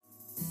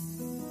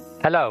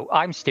Hello,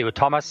 I'm Stuart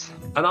Thomas.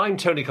 And I'm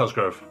Tony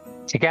Cosgrove.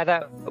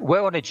 Together,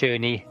 we're on a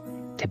journey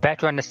to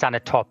better understand a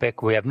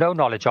topic we have no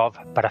knowledge of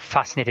but are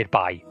fascinated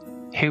by: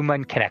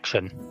 human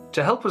connection.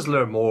 To help us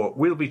learn more,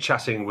 we'll be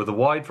chatting with a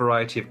wide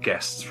variety of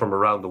guests from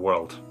around the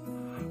world.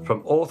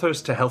 From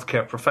authors to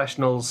healthcare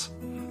professionals,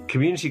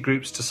 community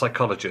groups to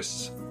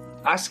psychologists,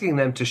 asking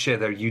them to share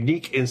their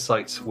unique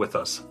insights with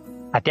us.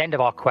 At the end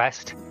of our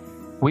quest,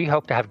 we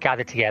hope to have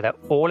gathered together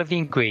all of the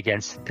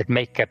ingredients that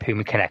make up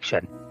human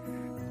connection,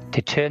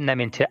 to turn them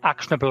into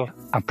actionable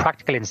and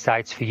practical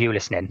insights for you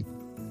listening.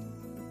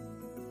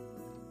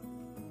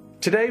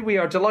 Today we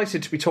are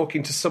delighted to be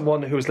talking to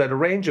someone who has led a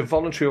range of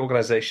voluntary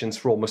organisations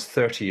for almost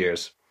 30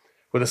 years,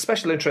 with a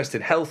special interest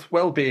in health,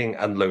 well-being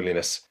and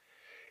loneliness.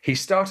 He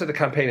started a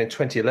campaign in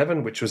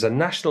 2011 which was a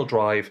national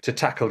drive to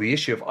tackle the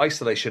issue of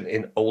isolation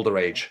in older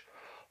age.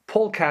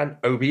 Paul Cann,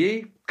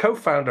 OBE,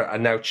 co-founder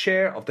and now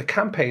chair of the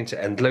Campaign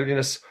to End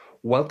Loneliness.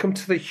 Welcome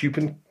to the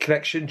Human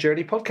Connection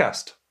Journey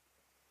podcast.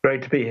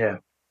 Great to be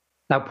here.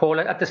 Now, Paul,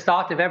 at the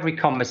start of every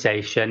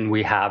conversation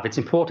we have, it's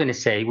important to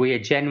say we are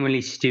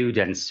genuinely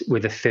students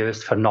with a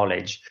thirst for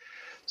knowledge.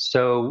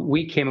 So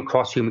we came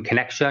across Human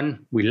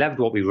Connection, we loved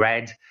what we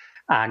read,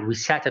 and we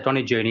set out on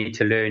a journey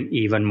to learn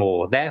even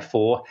more.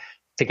 Therefore,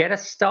 to get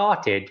us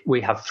started,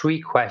 we have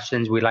 3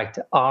 questions we'd like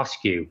to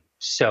ask you.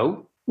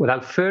 So,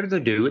 without further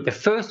ado, the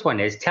first one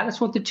is, tell us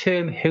what the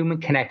term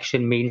human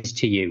connection means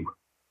to you.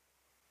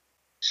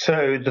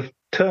 So the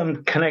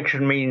term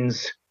connection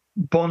means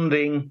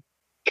bonding,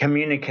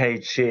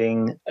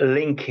 communicating,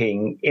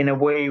 linking in a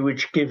way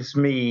which gives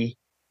me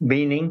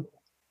meaning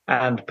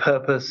and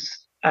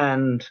purpose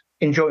and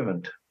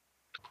enjoyment.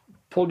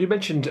 Paul, you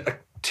mentioned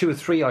 2 or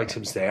 3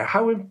 items there.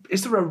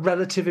 Is there a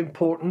relative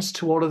importance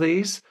to all of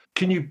these?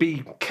 Can you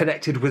be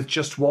connected with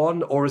just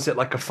one, or is it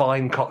like a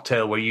fine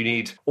cocktail where you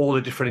need all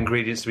the different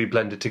ingredients to be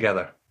blended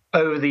together?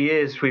 Over the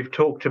years, we've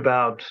talked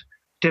about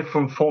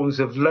different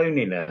forms of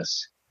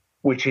loneliness,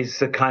 which is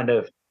the kind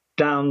of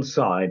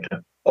downside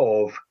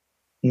of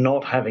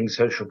not having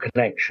social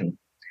connection.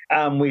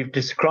 And we've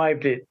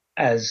described it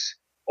as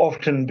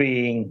often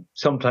being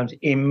sometimes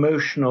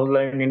emotional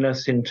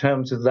loneliness in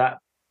terms of that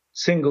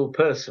single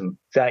person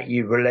that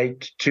you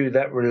relate to,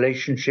 that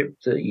relationship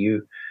that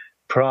you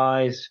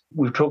prize.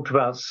 We've talked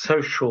about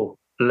social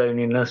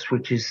loneliness,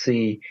 which is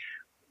the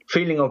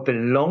feeling of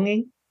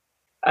belonging.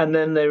 And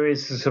then there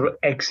is the sort of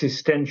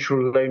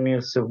existential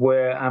loneliness of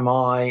where am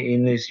I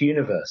in this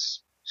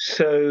universe?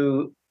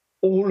 So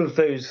all of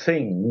those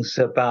things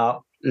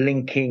about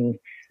linking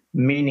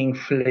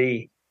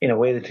meaningfully in a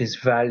way that is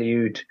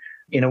valued,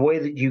 in a way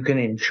that you can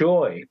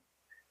enjoy,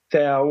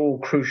 they are all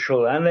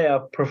crucial and they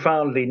are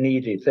profoundly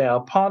needed. They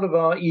are part of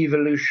our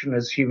evolution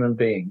as human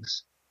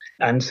beings.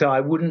 And so I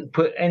wouldn't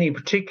put any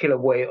particular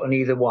weight on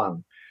either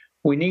one.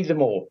 We need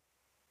them all.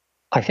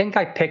 I think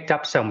I picked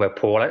up somewhere,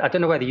 Paul. I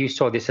don't know whether you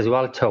saw this as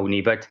well, Tony,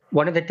 but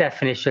one of the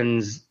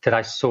definitions that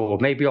I saw,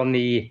 maybe on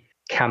the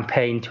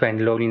Campaign to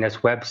End Loneliness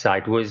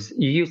website, was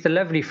you used the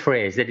lovely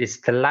phrase that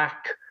it's the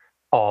lack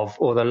of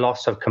or the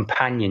loss of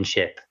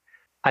companionship.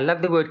 I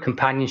love the word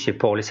companionship,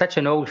 Paul. It's such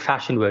an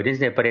old-fashioned word,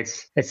 isn't it? But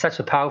it's such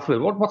a powerful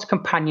word. What's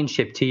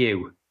companionship to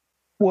you?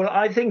 Well,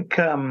 I think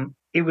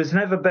it was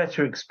never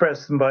better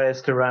expressed than by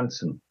Esther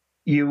Rantzen.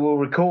 You will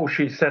recall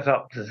she set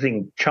up the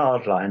thing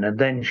Childline, and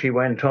then she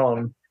went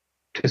on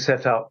to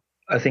set up,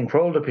 I think, for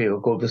older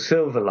people, called the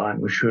Silver Line,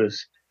 which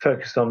was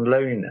focused on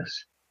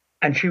loneliness.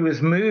 And she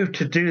was moved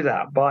to do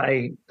that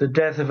by the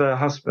death of her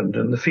husband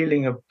and the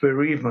feeling of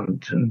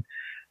bereavement and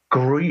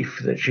grief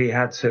that she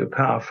had so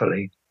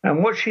powerfully.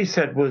 And what she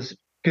said was,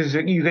 because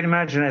you can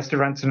imagine Esther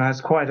Rantzen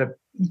has quite a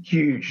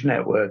huge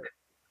network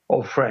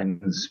of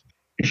friends.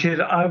 She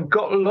said, I've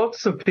got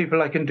lots of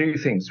people I can do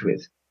things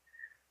with,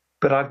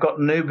 but I've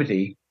got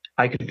nobody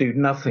I could do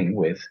nothing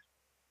with.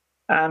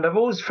 And I've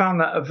always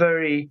found that a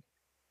very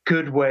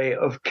good way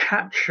of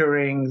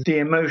capturing the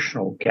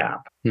emotional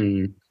gap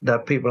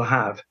that people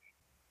have.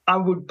 I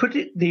would put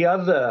it the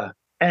other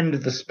end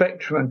of the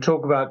spectrum and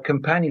talk about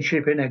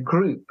companionship in a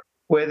group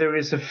where there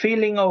is a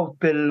feeling of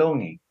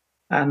belonging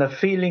and a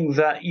feeling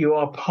that you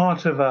are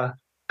part of a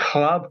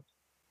club,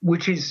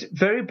 which is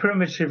very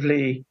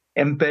primitively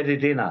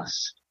embedded in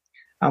us.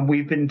 And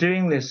we've been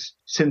doing this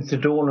since the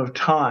dawn of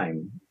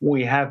time.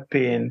 We have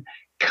been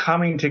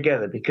coming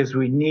together because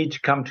we need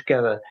to come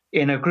together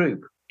in a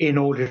group in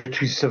order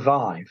to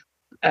survive.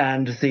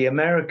 And the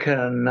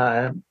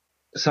American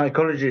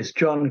psychologist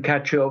John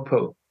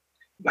Cacioppo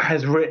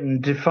has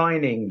written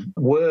defining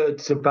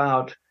words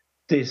about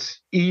this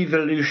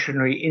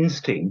evolutionary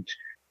instinct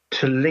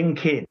to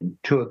link in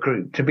to a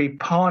group, to be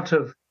part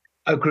of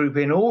a group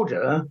in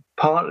order,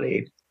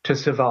 partly, to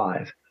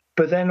survive,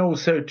 but then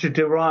also to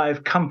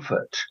derive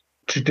comfort,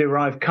 to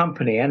derive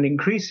company, and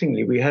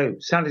increasingly, we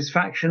hope,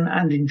 satisfaction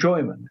and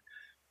enjoyment.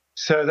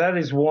 So that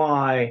is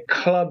why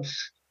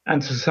clubs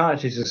and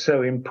societies are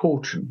so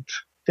important.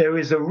 There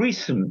is a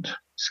recent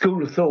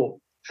school of thought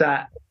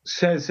that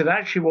says that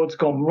actually what's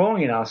gone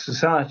wrong in our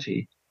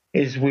society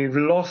is we've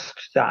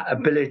lost that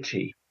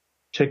ability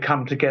to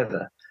come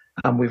together.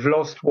 and we've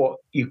lost what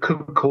you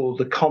could call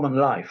the common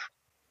life.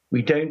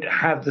 We don't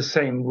have the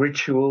same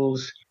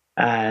rituals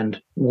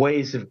and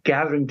ways of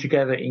gathering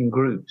together in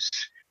groups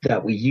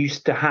that we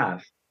used to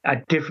have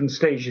at different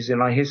stages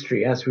in our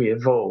history as we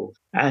evolve.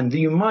 And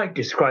you might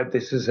describe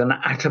this as an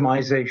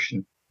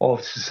atomization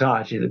of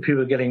society, that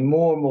people are getting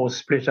more and more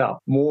split up,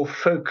 more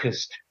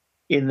focused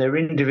in their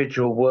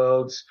individual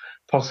worlds,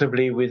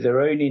 possibly with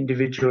their own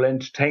individual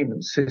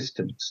entertainment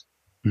systems.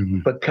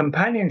 Mm-hmm. But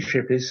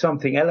companionship is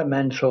something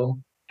elemental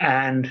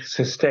and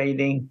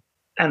sustaining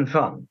and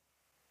fun.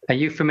 Are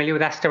you familiar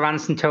with Esther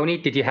Rantzen, Tony?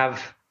 Did you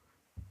have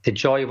the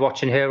joy of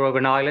watching her over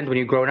in Ireland when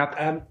you were growing up?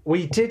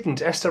 We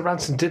didn't. Esther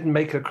Rantzen didn't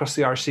make it across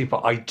the Irish Sea,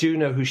 but I do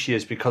know who she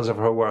is because of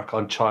her work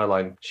on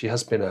Childline. She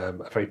has been a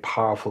very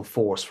powerful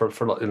force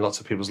in lots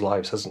of people's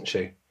lives, hasn't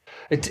she?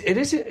 It's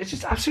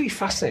just absolutely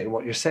fascinating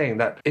what you're saying.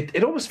 That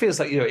it almost feels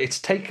like, it's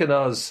taken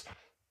us,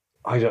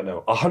 I don't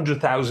know,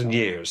 100,000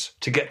 years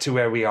to get to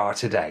where we are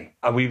today.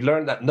 And we've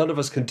learned that none of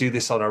us can do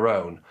this on our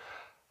own.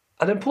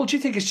 And then, Paul, do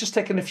you think it's just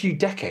taken a few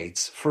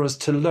decades for us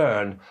to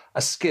learn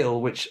a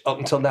skill which up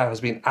until now has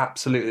been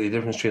absolutely the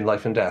difference between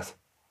life and death?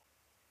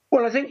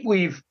 Well, I think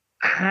we've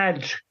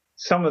had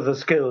some of the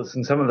skills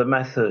and some of the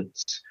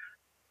methods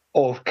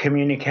of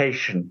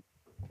communication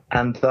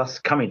and thus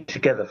coming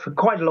together for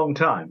quite a long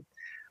time.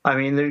 I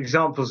mean, the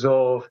examples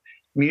of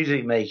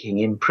music making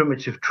in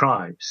primitive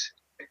tribes,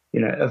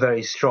 are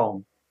very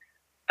strong.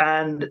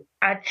 And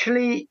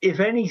actually, if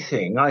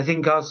anything, I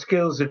think our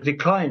skills are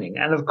declining.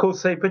 And of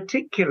course, they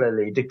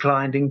particularly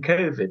declined in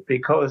COVID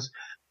because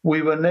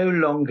we were no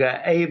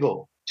longer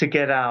able to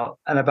get out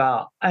and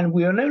about. And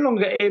we were no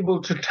longer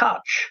able to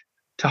touch,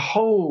 to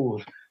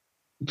hold,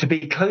 to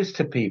be close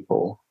to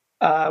people,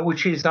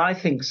 which is, I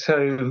think,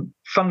 so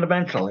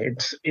fundamental.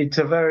 It's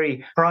a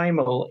very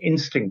primal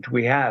instinct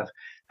we have.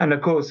 And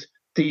of course,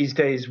 these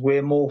days,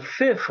 we're more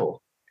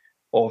fearful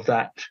of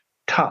that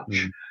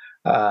touch.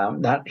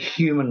 That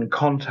human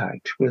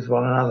contact with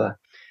one another.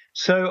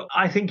 So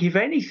I think, if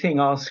anything,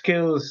 our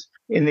skills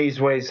in these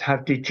ways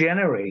have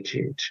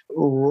degenerated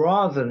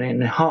rather than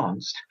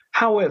enhanced.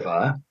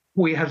 However,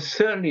 we have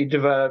certainly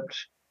developed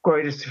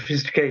greater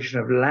sophistication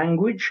of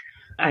language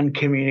and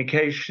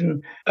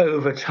communication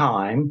over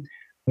time.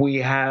 We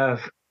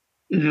have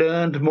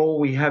learned more.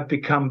 We have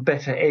become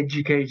better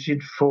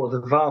educated for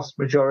the vast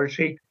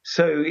majority.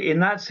 So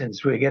in that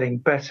sense, we're getting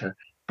better.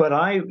 But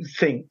I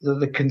think that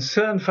the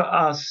concern for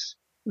us,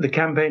 the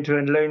Campaign to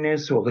End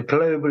Loneliness or the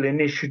global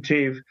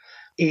initiative,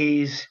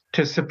 is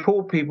to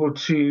support people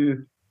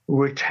to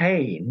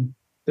retain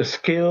the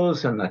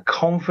skills and the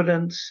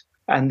confidence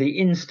and the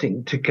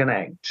instinct to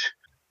connect.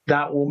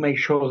 That will make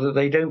sure that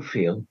they don't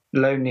feel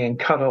lonely and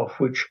cut off,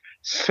 which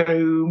so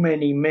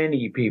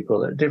many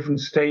people at different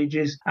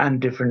stages and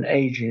different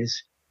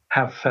ages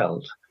have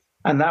felt.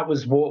 And that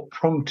was what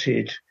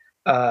prompted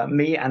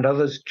me and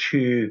others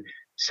to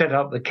set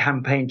up the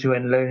Campaign to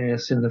End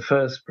Loneliness in the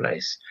first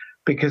place,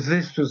 because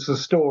this was the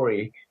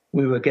story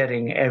we were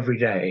getting every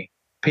day.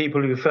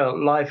 People who felt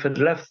life had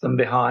left them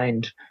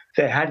behind.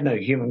 They had no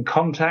human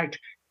contact.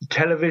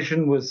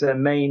 Television was their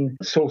main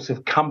source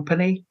of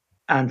company.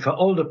 And for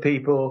older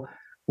people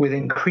with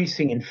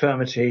increasing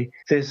infirmity,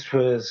 this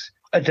was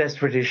a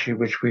desperate issue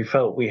which we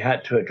felt we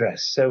had to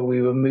address. So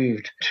we were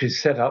moved to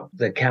set up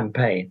the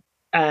campaign.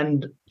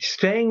 And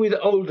staying with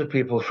older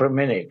people for a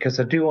minute, because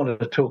I do want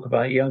to talk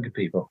about younger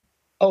people.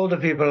 Older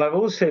people have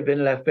also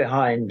been left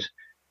behind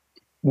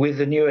with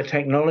the newer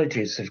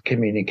technologies of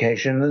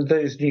communication and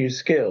those new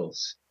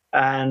skills.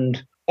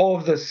 And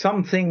of the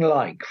something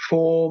like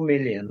 4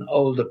 million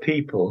older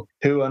people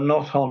who are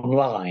not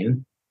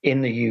online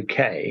in the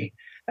UK,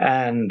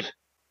 and,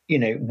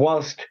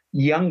 whilst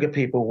younger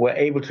people were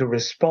able to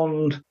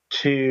respond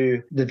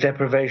to the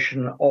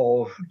deprivation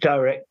of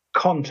direct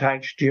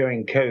contact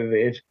during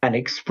COVID and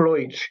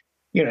exploit,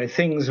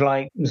 things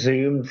like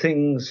Zoom,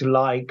 things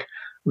like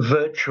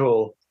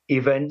virtual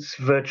events,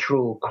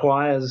 virtual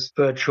choirs,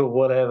 virtual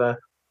whatever,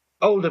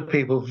 older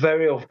people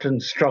very often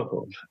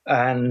struggled.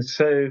 And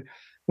so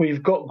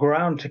we've got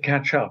ground to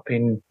catch up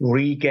in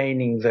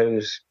regaining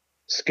those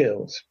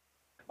skills.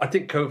 I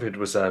think COVID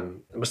was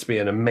must be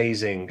an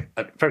amazing,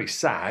 very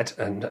sad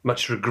and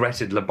much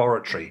regretted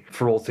laboratory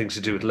for all things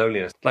to do with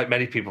loneliness. Like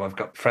many people, I've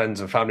got friends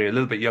and family a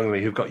little bit younger than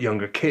me who've got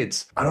younger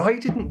kids. And I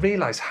didn't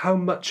realise how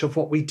much of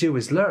what we do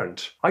is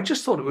learned. I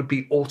just thought it would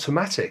be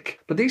automatic.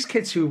 But these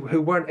kids who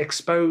weren't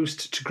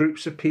exposed to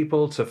groups of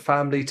people, to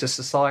family, to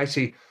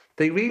society,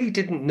 they really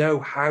didn't know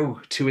how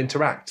to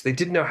interact. They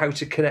didn't know how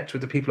to connect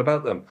with the people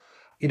about them.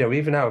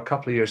 Even now, a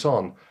couple of years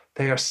on,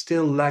 they are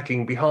still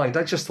lagging behind.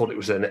 I just thought it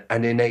was an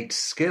innate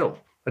skill.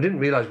 I didn't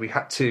realise we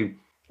had to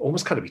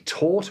almost kind of be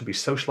taught and be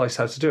socialised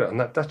how to do it. And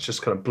that's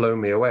just kind of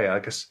blown me away. I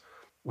guess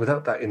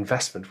without that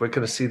investment, we're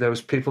going to see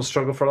those people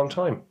struggle for a long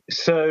time.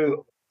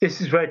 So this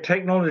is where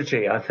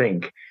technology, I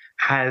think,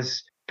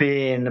 has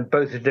been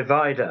both a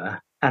divider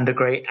and a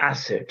great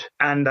asset.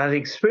 And that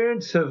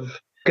experience of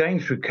going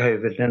through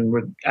COVID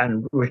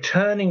and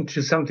returning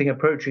to something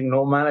approaching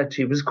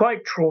normality was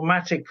quite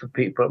traumatic for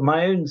people.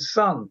 My own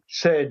son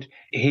said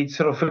he'd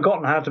sort of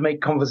forgotten how to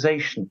make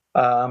conversation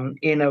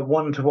in a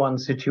one-to-one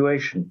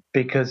situation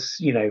because,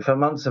 for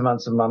months and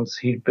months and months,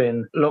 he'd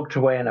been locked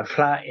away in a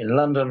flat in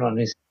London on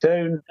his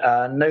own,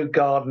 no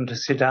garden to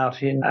sit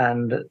out in,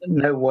 and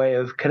no way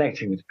of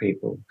connecting with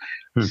people.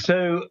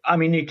 So,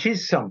 it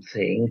is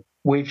something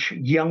which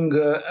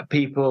younger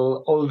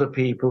people, older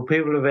people,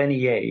 people of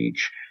any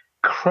age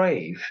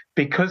crave,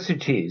 because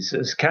it is,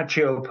 as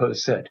Cacioppo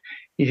said,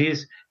 it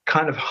is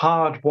kind of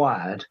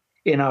hardwired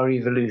in our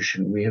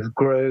evolution. We have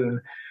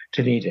grown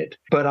to need it.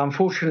 But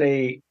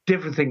unfortunately,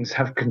 different things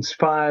have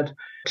conspired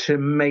to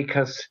make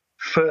us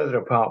further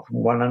apart from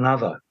one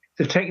another.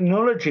 The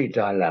technology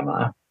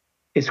dilemma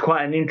is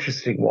quite an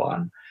interesting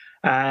one.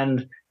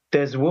 And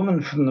there's a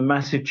woman from the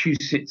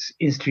Massachusetts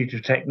Institute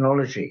of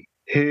Technology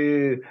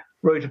who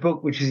wrote a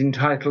book which is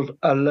entitled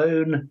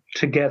Alone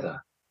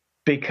Together.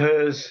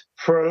 Because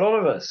for a lot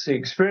of us, the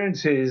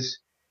experience is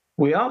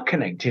we are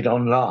connected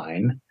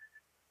online,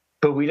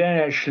 but we don't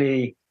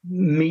actually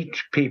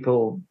meet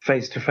people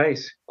face to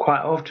face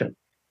quite often.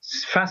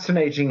 It's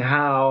fascinating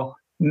how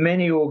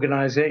many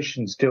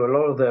organizations do a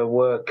lot of their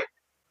work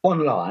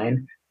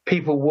online.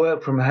 People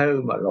work from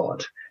home a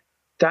lot.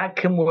 That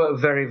can work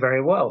very,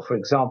 very well, for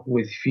example,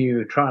 if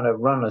you're trying to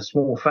run a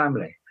small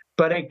family.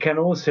 But it can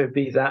also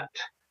be that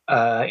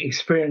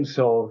experience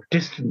of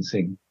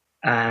distancing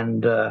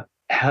and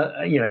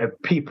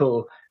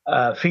people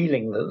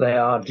feeling that they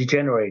are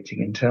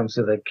degenerating in terms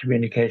of their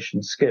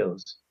communication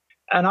skills.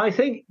 And I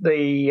think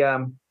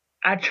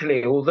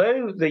actually,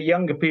 although the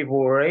younger people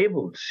were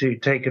able to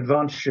take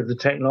advantage of the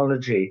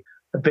technology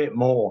a bit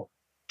more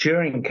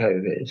during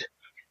COVID,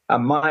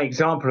 and my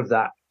example of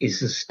that is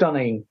the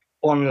stunning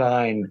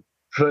online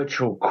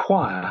virtual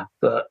choir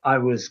that I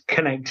was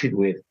connected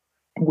with,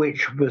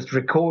 which was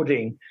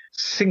recording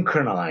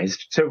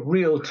synchronized, so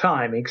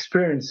real-time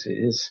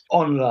experiences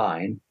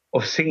online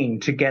of singing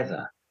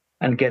together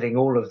and getting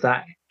all of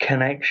that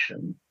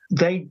connection.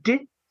 They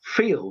did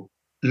feel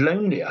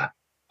lonelier.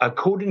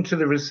 According to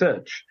the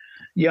research,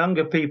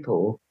 younger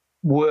people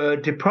were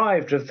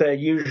deprived of their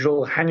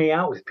usual hanging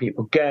out with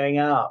people, going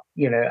out,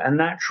 a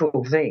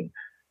natural thing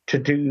to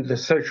do the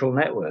social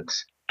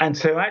networks. And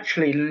so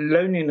actually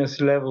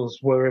loneliness levels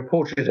were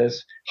reported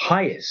as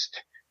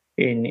highest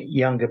in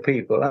younger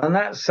people. And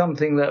that's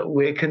something that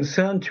we're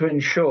concerned to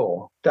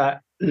ensure,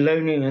 that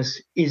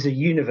loneliness is a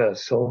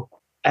universal,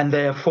 and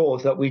therefore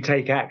that we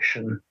take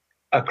action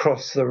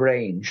across the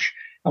range.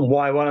 And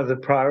why one of the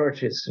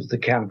priorities of the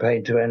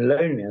campaign to end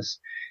loneliness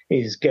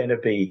is going to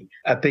be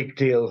a big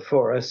deal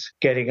for us,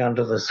 getting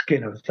under the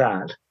skin of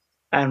that.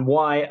 And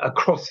why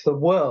across the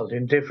world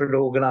in different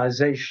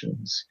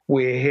organizations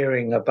we're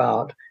hearing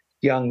about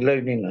young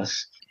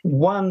loneliness.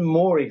 One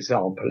more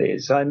example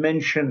is, I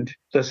mentioned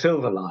the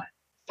Silver Line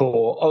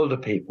for older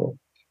people,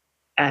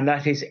 and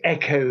that is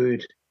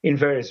echoed in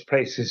various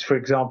places, for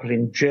example,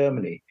 in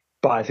Germany,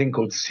 by a thing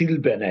called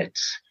Silbernetz.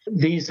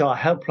 These are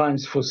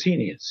helplines for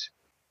seniors.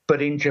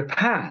 But in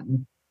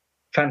Japan,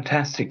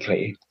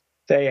 fantastically,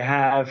 they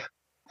have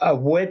a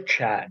web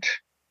chat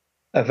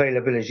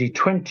availability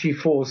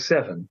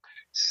 24/7,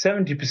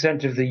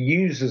 70% of the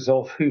users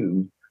of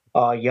whom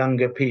are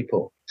younger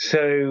people.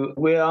 So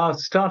we are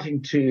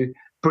starting to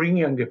bring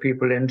younger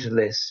people into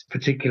this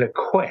particular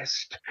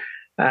quest.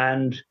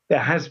 And there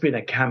has been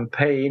a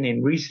campaign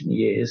in recent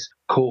years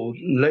called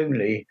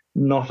Lonely,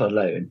 Not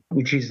Alone,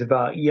 which is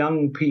about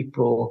young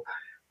people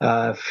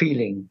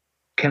feeling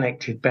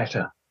connected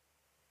better.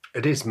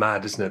 It is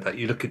mad, isn't it, that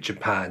you look at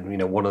Japan,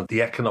 one of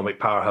the economic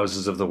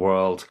powerhouses of the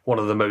world, one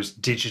of the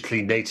most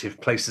digitally native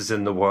places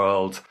in the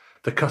world,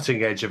 the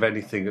cutting edge of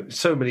anything.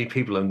 So many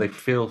people, and they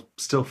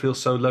still feel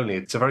so lonely.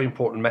 It's a very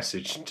important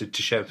message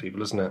to share with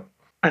people, isn't it?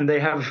 And they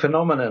have a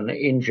phenomenon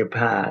in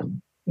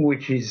Japan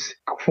which is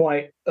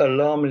quite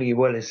alarmingly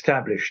well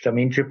established.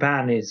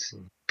 Japan is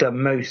the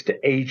most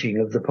aging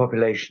of the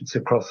populations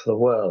across the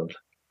world.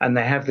 And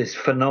they have this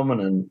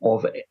phenomenon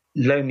of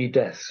lonely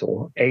deaths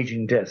or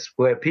aging deaths,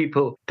 where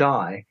people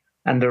die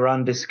and are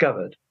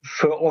undiscovered,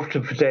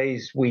 often for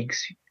days,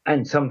 weeks,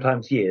 and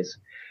sometimes years.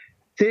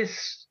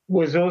 This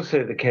was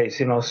also the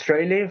case in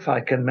Australia. If I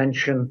can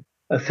mention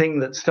a thing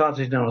that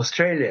started in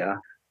Australia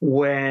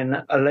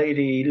when a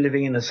lady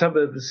living in a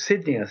suburb of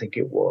Sydney, I think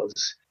it was,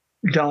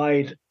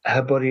 died,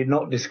 her body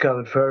not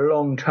discovered for a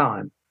long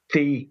time.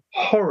 The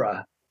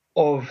horror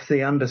of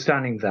the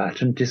understanding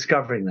that and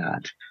discovering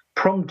that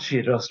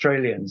prompted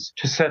Australians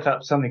to set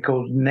up something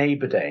called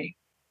Neighbour Day.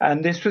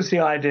 And this was the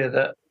idea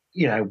that,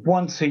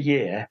 once a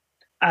year,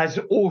 as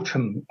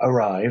autumn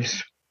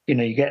arrives,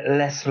 you get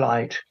less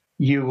light,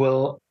 you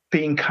will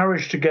be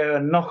encouraged to go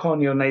and knock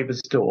on your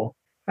neighbour's door.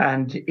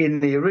 And in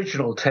the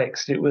original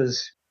text, it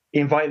was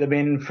invite them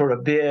in for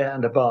a beer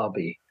and a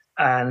barbie.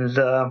 And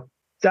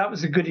that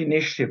was a good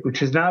initiative, which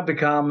has now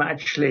become,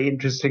 actually,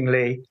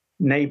 interestingly,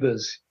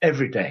 Neighbours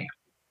Every Day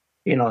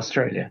in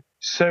Australia.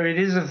 So it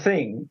is a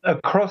thing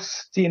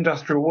across the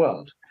industrial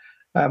world.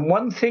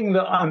 One thing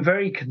that I'm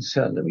very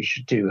concerned that we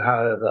should do,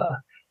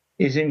 however,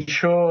 is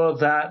ensure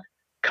that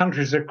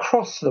countries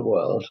across the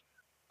world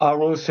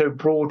are also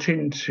brought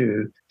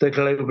into the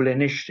global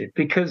initiative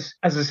because,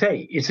 as I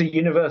say, it's a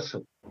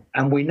universal.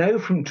 And we know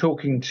from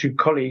talking to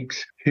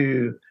colleagues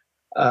who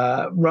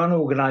run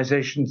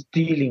organizations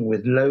dealing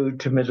with low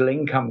to middle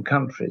income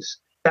countries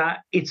that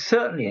it's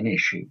certainly an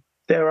issue.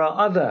 There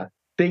are other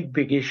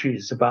big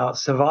issues about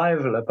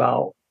survival,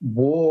 about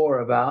war,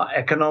 about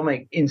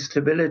economic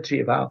instability,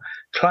 about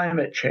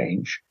climate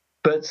change.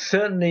 But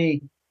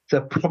certainly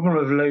the problem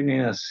of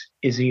loneliness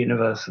is a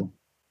universal.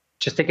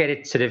 Just to get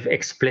it sort of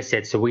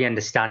explicit so we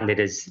understand it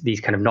as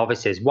these kind of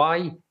novices,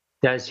 why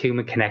does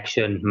human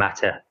connection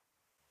matter?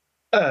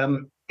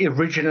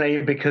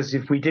 Originally, because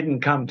if we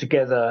didn't come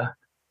together,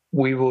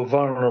 we were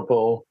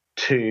vulnerable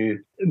to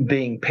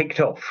being picked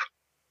off.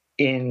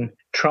 In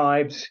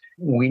tribes,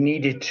 we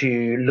needed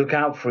to look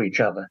out for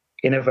each other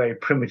in a very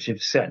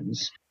primitive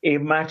sense.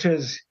 It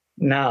matters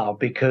now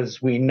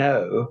because we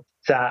know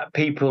that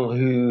people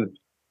who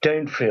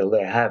don't feel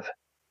they have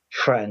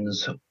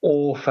friends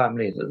or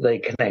family that they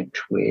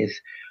connect with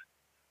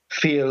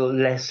feel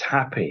less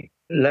happy.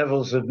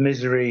 Levels of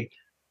misery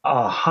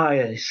are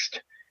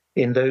highest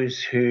in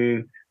those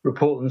who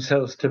report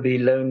themselves to be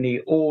lonely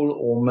all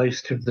or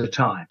most of the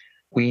time.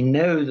 We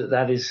know that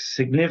that is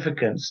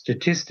significant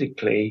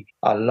statistically,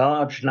 a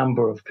large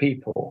number of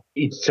people.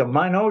 It's a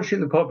minority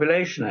of the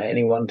population at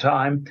any one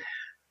time,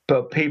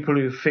 but people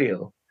who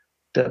feel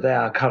that they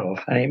are cut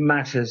off. And it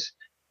matters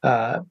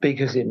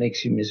because it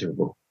makes you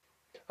miserable.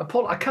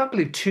 Paul, I can't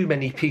believe too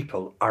many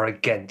people are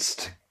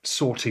against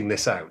sorting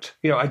this out.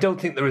 I don't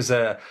think there is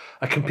a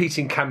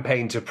competing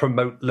campaign to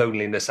promote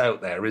loneliness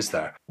out there, is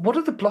there? What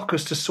are the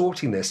blockers to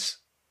sorting this?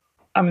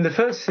 The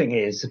first thing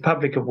is the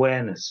public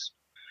awareness.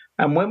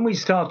 And when we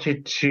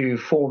started to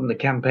form the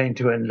campaign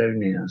to end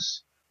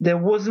loneliness, there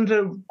wasn't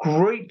a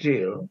great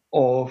deal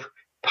of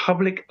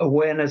public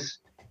awareness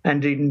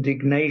and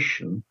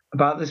indignation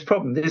about this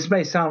problem. This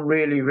may sound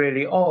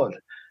really odd,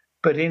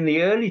 but in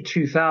the early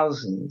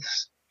 2000s,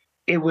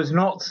 it was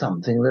not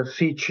something that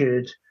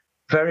featured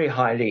very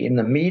highly in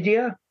the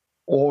media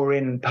or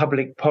in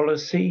public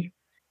policy.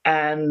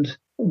 And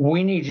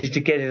we needed to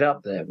get it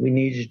up there. We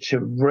needed to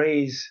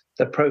raise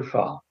the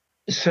profile.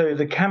 So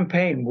the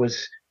campaign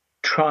was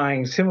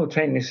trying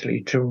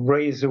simultaneously to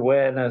raise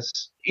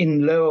awareness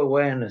in low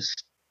awareness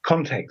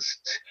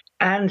contexts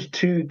and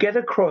to get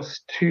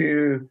across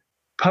to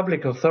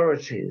public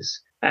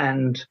authorities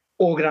and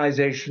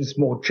organizations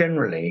more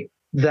generally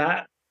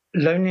that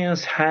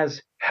loneliness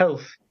has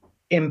health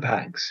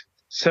impacts.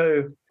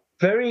 So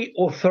very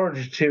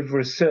authoritative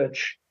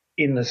research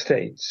in the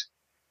States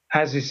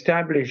has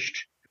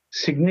established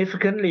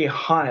significantly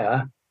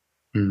higher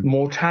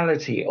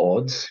mortality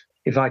odds,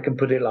 if I can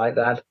put it like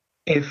that,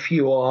 if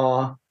you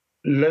are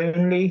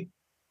lonely,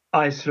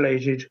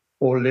 isolated,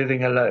 or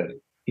living alone.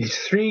 These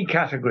three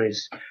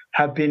categories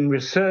have been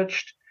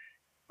researched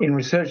in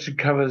research that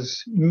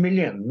covers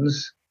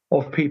millions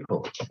of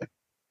people.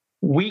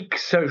 Weak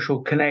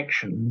social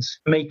connections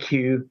make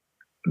you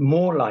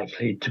more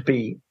likely to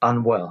be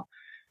unwell.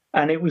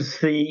 And it was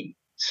the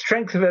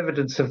strength of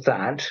evidence of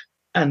that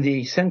and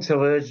the sense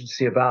of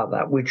urgency about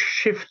that which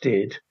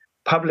shifted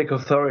public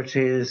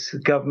authorities,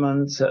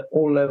 governments at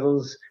all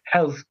levels,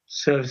 health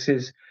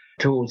services,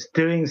 towards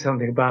doing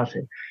something about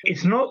it.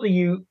 It's not that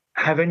you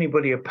have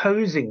anybody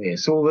opposing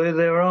this, although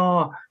there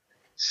are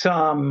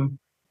some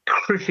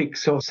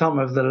critics of some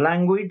of the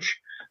language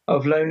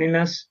of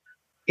loneliness.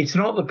 It's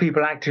not that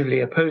people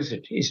actively oppose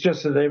it. It's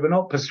just that they were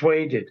not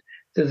persuaded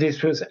that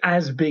this was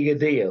as big a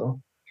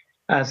deal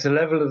as the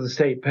level of the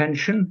state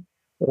pension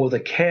or the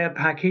care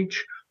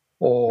package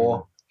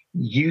or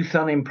youth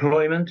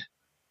unemployment.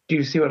 Do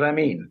you see what I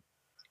mean?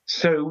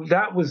 So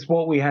that was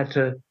what we had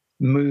to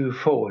move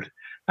forward.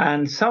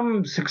 And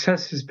some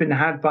success has been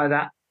had by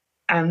that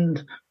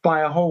and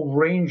by a whole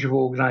range of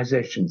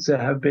organizations. There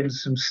have been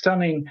some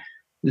stunning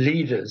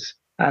leaders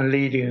and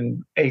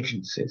leading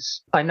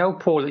agencies. I know,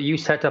 Paul, that you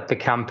set up the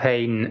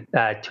campaign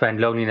to end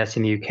loneliness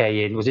in the UK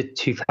in, was it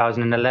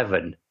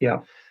 2011? Yeah.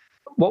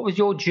 What was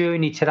your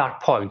journey to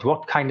that point?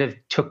 What kind of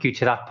took you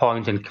to that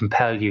point and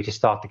compelled you to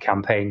start the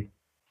campaign?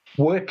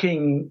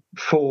 Working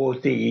for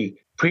the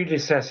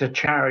predecessor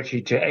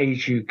charity to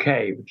Age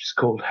UK, which is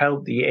called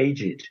Help the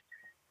Aged,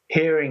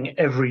 hearing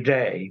every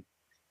day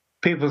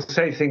people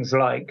say things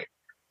like,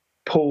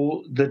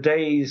 Paul, the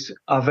days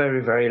are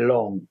very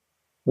long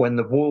when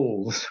the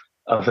walls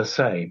are the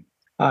same.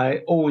 I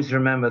always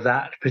remember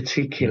that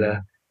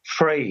particular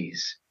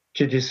phrase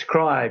to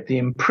describe the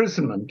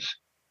imprisonment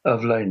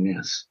of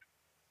loneliness.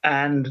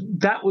 And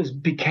that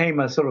became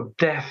a sort of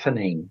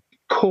deafening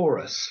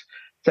chorus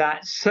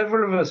that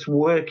several of us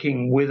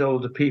working with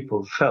older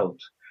people felt.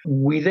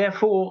 We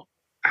therefore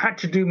had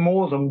to do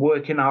more than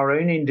work in our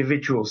own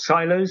individual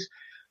silos.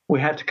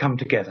 We had to come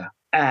together.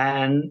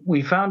 And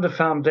we found a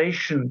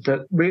foundation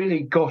that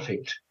really got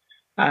it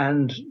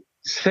and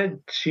said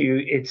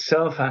to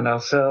itself and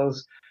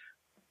ourselves,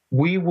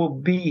 we will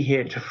be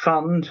here to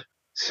fund,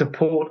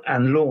 support,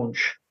 and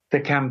launch the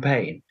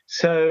campaign.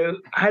 So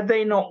had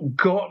they not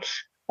got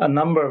a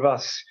number of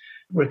us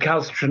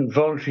recalcitrant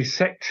voluntary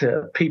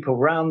sector people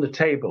round the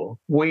table,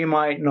 we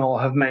might not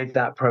have made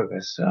that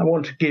progress. I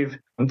want to give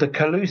the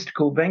Calouste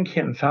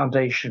Gulbenkian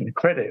Foundation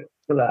credit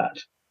for that.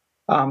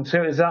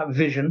 So it was that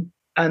vision.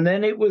 And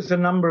then it was a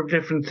number of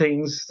different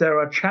things. There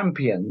are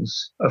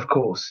champions, of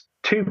course.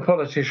 Two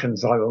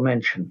politicians I will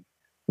mention.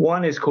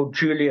 One is called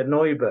Julia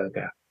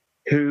Neuberger,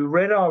 who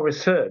read our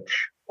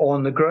research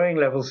on the growing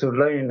levels of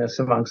loneliness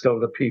amongst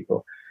older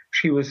people.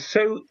 She was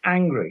so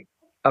angry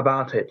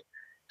about it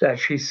that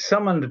she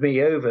summoned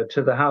me over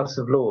to the House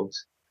of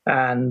Lords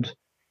and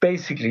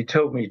basically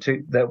told me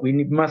that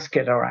we must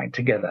get our act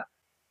together.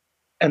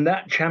 And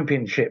that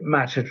championship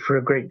mattered for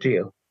a great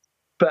deal.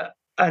 But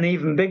an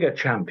even bigger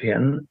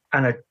champion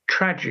and a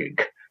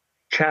tragic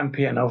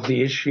champion of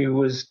the issue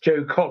was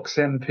Jo Cox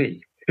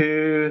MP,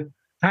 who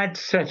had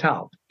set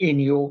up in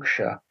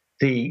Yorkshire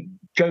the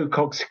Jo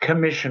Cox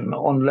Commission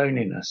on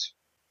Loneliness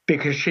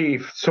because she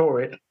saw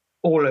it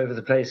all over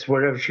the place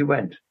wherever she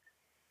went.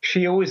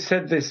 She always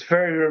said this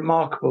very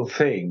remarkable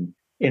thing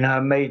in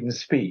her maiden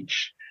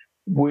speech,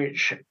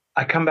 which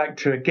I come back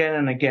to again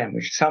and again,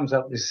 which sums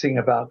up this thing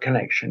about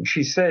connection.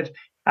 She said,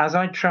 as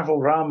I travel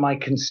around my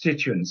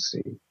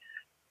constituency,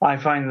 I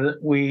find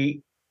that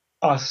we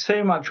are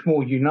so much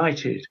more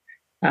united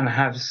and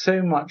have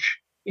so much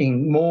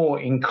more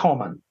in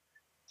common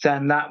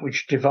than that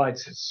which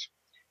divides us.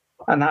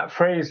 And that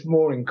phrase,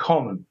 more in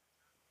common,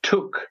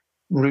 took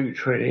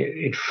root, really.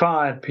 It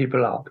fired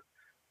people up.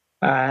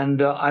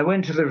 And I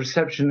went to the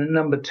reception at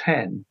number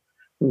 10,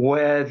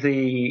 where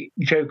the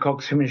Jo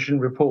Cox Commission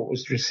report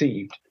was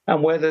received,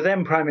 and where the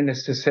then Prime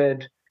Minister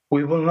said,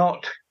 we will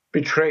not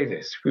betray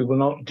this, we will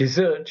not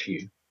desert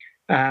you.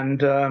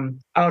 And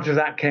out of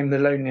that came the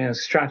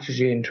loneliness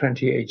strategy in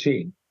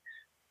 2018.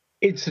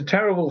 It's a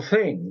terrible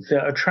thing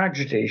that a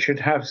tragedy should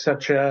have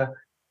such a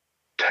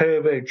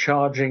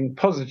turbocharging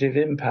positive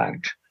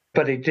impact,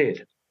 but it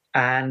did.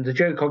 And the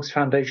Jo Cox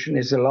Foundation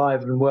is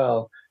alive and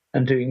well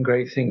and doing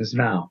great things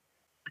now.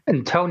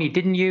 And Tony,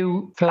 didn't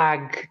you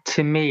flag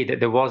to me that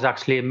there was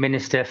actually a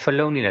Minister for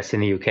Loneliness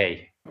in the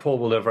UK? Paul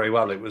will know very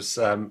well. It was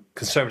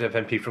Conservative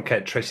MP from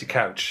Kent, Tracy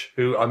Couch,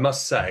 who I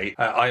must say,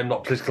 I am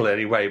not political in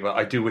any way, but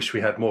I do wish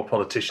we had more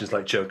politicians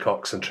like Jo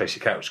Cox and Tracy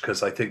Couch,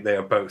 because I think they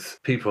are both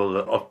people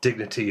of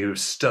dignity who've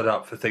stood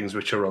up for things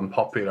which are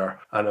unpopular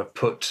and have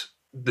put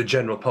the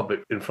general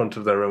public in front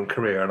of their own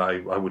career, and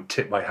I would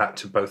tip my hat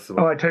to both of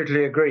them. Oh, I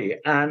totally agree.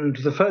 And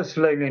the first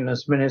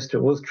loneliness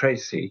minister was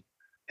Tracy,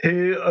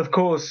 who, of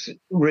course,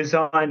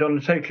 resigned on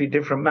a totally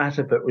different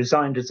matter, but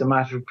resigned as a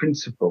matter of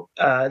principle.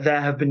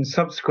 There have been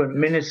subsequent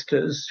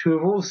ministers who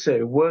have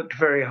also worked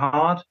very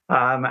hard,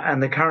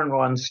 and the current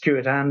one,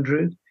 Stuart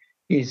Andrew,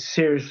 is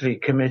seriously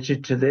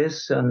committed to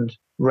this and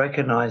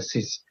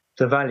recognises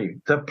the value.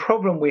 The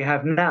problem we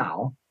have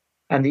now,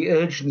 and the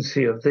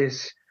urgency of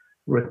this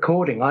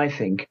recording, I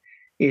think,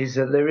 is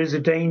that there is a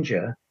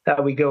danger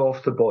that we go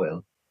off the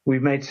boil.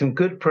 We've made some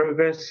good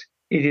progress.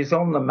 It is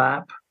on the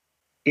map.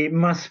 It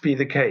must be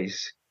the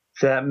case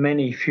that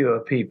many fewer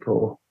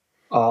people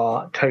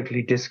are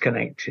totally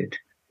disconnected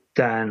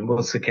than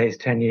was the case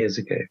 10 years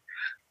ago.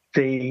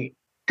 The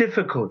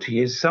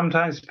difficulty is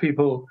sometimes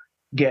people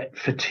get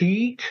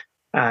fatigued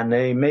and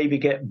they maybe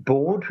get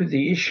bored with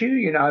the issue.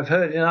 You know, I've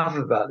heard enough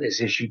about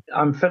this issue.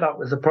 I'm fed up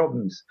with the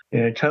problems.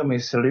 You know, tell me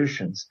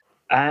solutions.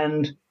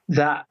 And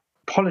that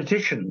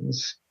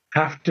politicians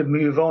have to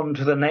move on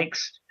to the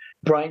next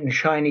bright and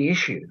shiny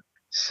issue.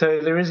 So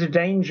there is a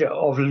danger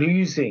of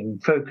losing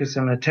focus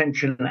and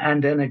attention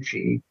and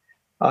energy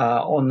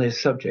on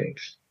this subject.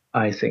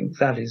 I think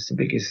that is the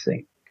biggest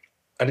thing.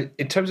 And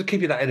in terms of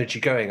keeping that energy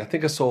going, I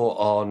think I saw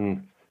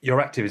on,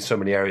 you're active in so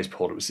many areas,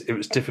 Paul, it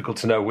was difficult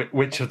to know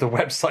which of the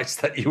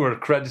websites that you were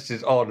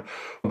accredited on.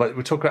 But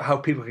we talk about how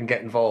people can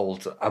get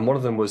involved. And one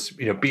of them was,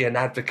 you know, be an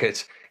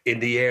advocate in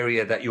the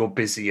area that you're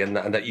busy and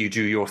that you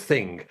do your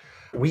thing.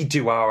 We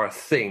do our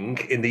thing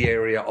in the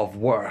area of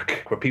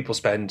work, where people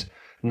spend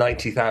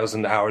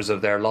 90,000 hours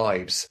of their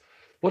lives.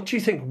 What do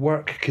you think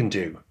work can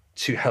do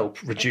to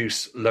help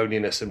reduce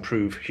loneliness,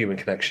 improve human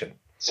connection?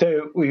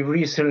 So we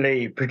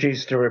recently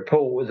produced a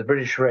report with the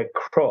British Red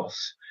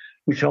Cross,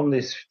 which on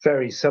this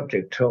very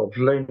subject of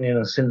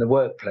loneliness in the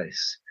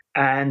workplace.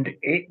 And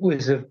it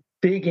was a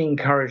big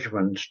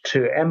encouragement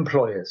to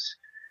employers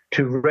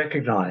to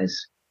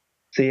recognise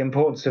the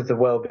importance of the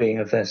well-being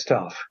of their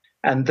staff,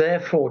 and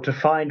therefore to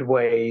find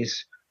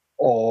ways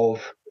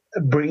of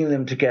bringing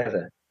them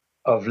together,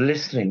 of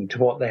listening to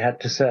what they had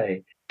to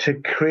say,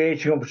 to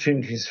creating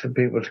opportunities for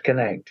people to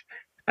connect.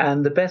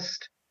 And the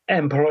best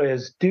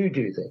employers do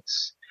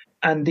this.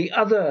 And the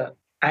other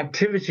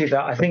activity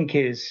that I think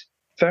is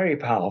very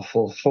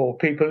powerful for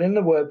people in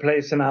the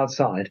workplace and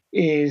outside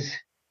is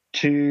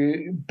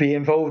to be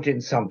involved in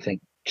something,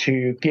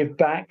 to give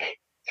back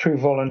through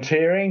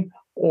volunteering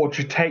or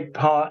to take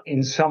part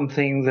in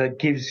something that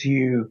gives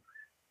you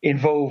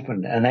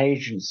involvement and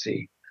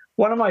agency.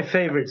 One of my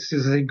favorites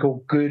is a thing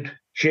called Good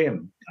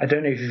Gym. I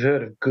don't know if you've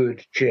heard of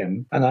Good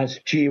Gym, and that's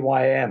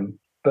GYM.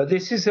 But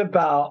this is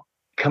about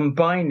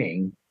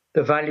combining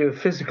the value of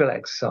physical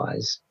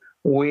exercise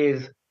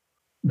with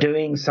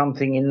doing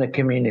something in the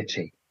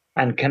community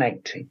and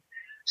connecting.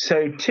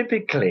 So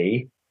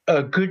typically,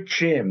 a good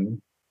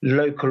gym,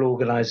 local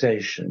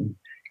organization,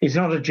 is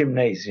not a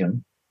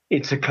gymnasium.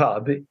 It's a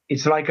club.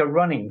 It's like a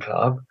running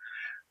club,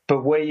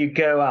 but where you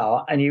go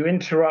out and you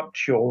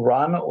interrupt your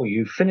run or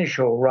you finish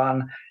your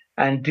run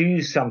and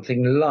do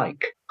something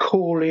like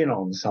call in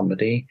on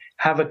somebody,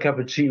 have a cup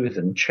of tea with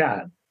them,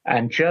 chat,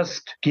 and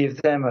just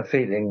give them a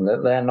feeling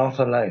that they're not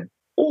alone.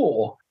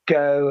 Or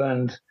go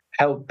and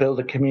help build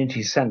a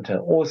community centre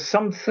or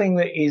something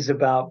that is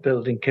about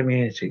building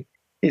community.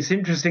 It's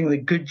interesting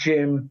that Good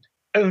Gym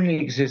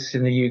only exists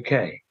in the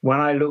UK. When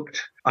I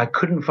looked, I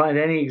couldn't find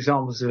any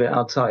examples of it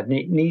outside, and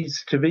it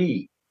needs to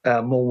be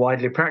more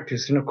widely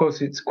practiced. And of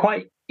course, it's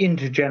quite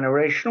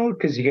intergenerational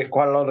because you get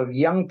quite a lot of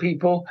young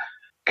people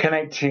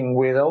connecting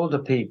with older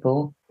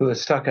people who are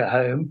stuck at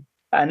home.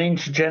 And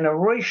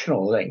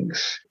intergenerational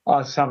links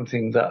are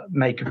something that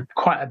make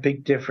quite a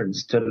big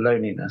difference to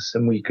loneliness,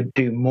 and we could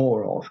do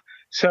more of.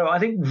 So I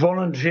think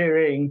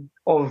volunteering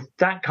of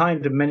that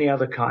kind and many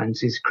other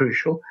kinds is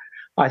crucial.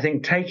 I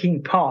think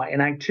taking part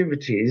in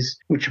activities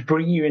which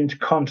bring you into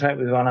contact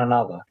with one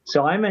another.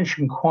 So I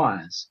mentioned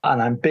choirs,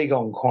 and I'm big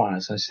on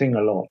choirs. I sing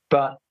a lot.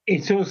 But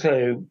it's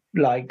also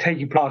like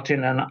taking part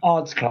in an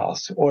arts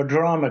class or a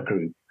drama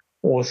group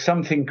or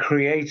something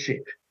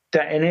creative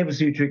that enables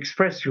you to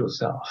express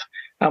yourself.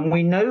 And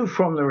we know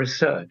from the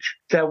research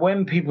that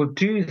when people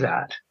do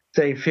that,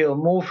 they feel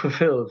more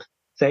fulfilled.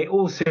 They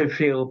also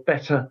feel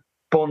better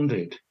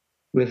bonded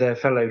with their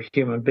fellow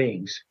human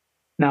beings.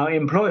 Now,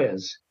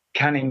 employers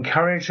can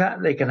encourage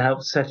that. They can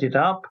help set it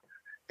up.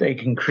 They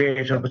can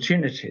create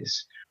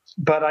opportunities.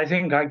 But I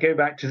think I go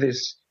back to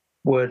this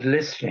word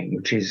listening,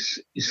 which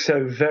is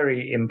so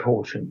very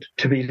important,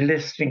 to be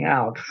listening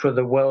out for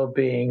the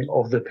well-being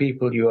of the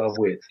people you are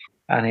with.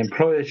 And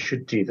employers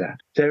should do that.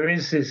 There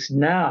is this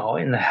now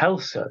in the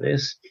health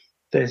service,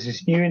 there's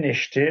this new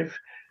initiative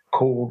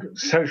called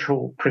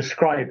social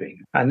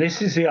prescribing. And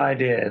this is the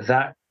idea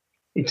that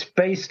it's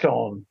based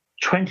on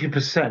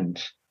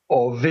 20%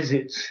 of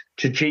visits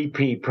to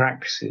GP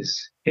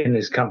practices in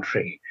this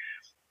country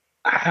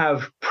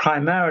have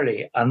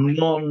primarily a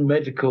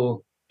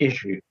non-medical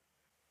issue.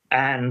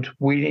 And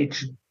we need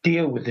to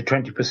deal with the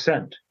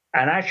 20%.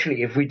 And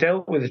actually, if we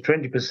dealt with the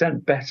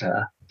 20%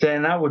 better,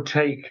 then that would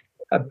take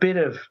a bit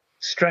of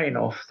strain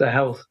off the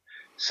health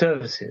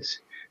services.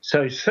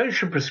 So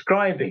social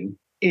prescribing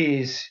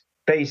is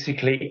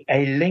basically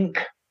a link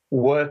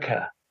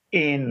worker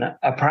in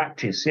a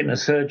practice, in a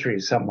surgery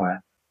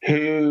somewhere,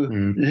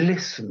 who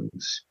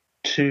listens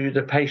to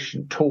the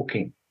patient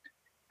talking.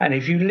 And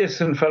if you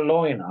listen for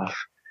long enough,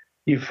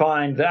 you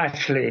find that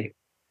actually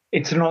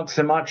it's not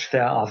so much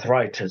their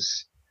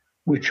arthritis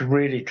which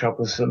really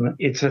troubles them.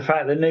 It's the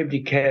fact that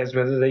nobody cares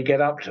whether they get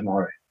up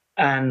tomorrow,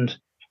 and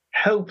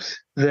helps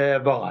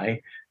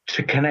thereby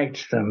to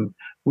connect them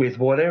with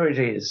whatever it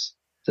is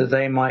that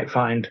they might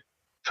find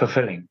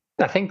fulfilling.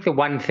 I think the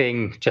one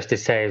thing just to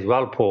say as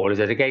well, Paul, is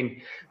that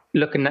again,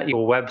 looking at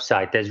your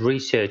website, there's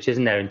research,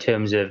 isn't there, in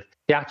terms of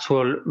the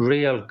actual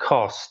real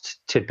cost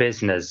to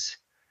business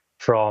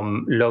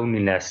from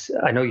loneliness.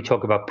 I know you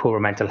talk about poor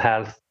mental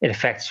health. It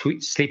affects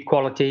sleep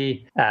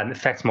quality,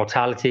 affects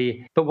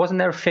mortality. But wasn't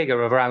there a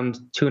figure of around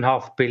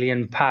 £2.5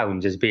 billion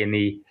as being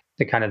the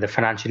kind of the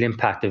financial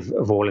impact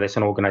of all of this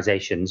on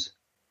organisations?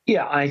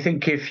 Yeah, I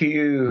think if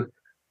you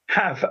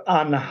have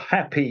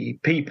unhappy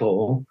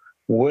people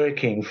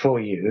working for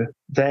you,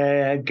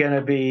 they're going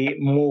to be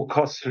more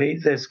costly.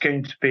 There's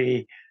going to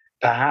be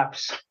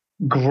perhaps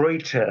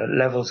greater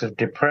levels of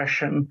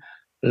depression,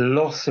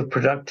 loss of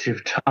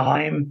productive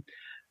time,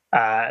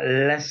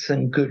 less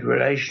than good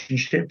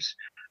relationships,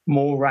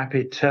 more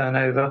rapid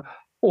turnover.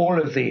 All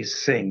of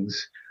these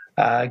things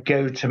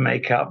go to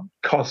make up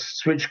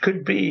costs which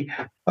could be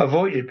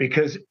avoided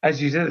because,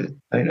 as you said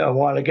a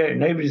while ago,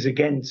 nobody's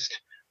against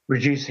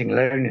reducing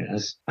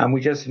loneliness, and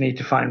we just need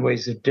to find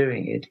ways of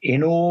doing it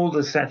in all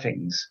the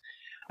settings.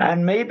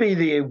 And maybe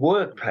the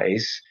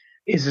workplace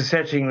is a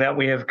setting that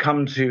we have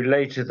come to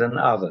later than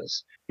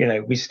others. You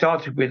know, we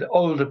started with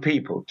older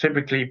people,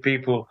 typically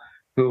people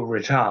who are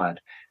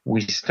retired.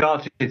 We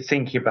started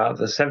thinking about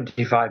the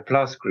 75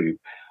 plus group,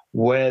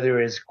 where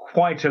there is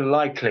quite a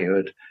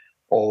likelihood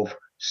of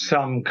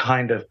some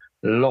kind of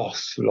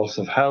loss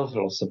of health,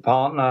 loss of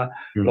partner,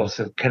 loss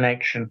of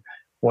connection,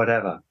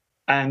 whatever.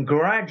 And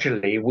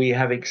gradually we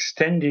have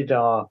extended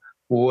our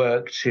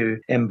work to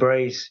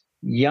embrace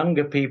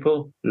younger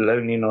people,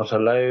 lonely not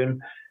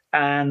alone,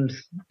 and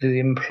the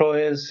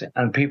employers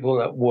and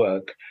people at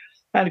work.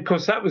 And of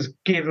course, that was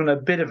given a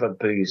bit of a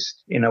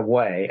boost in a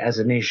way as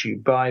an issue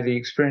by the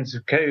experience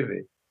of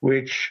COVID,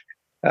 which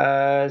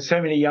so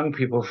many young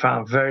people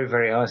found very,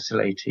 very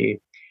isolated,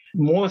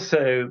 more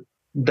so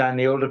than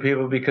the older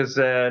people because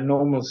their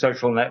normal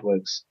social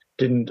networks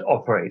didn't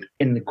operate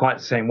in quite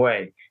the same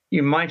way.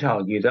 You might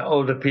argue that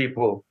older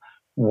people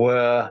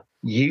were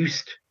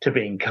used to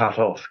being cut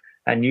off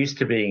and used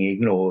to being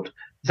ignored.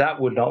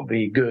 That would not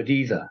be good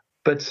either.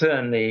 but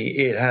certainly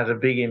it had a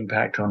big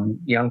impact on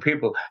young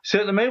people. So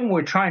at the moment,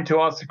 we're trying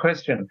to ask the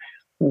question,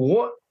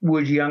 what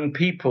would young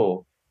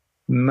people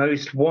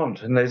most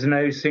want? And there's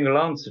no single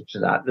answer to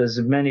that. There's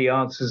as many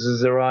answers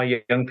as there are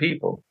young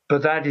people.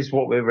 But that is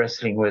what we're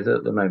wrestling with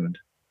at the moment.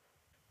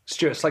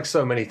 Stuart, it's like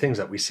so many things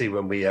that we see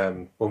when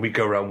we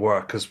go around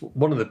work, because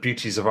one of the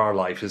beauties of our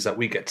life is that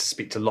we get to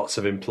speak to lots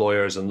of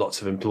employers and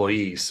lots of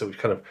employees. So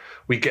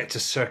we get to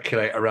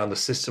circulate around the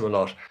system a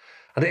lot.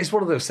 And it's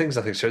one of those things,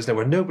 I think, so isn't it,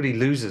 where nobody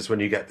loses when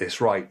you get this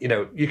right. You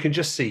know, you can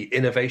just see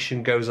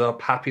innovation goes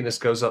up, happiness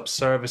goes up,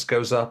 service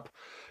goes up.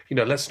 You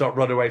know, let's not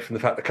run away from the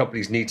fact that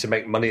companies need to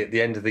make money at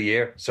the end of the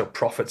year. So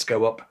profits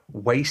go up,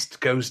 waste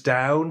goes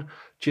down.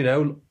 Do you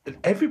know,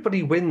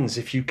 everybody wins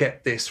if you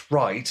get this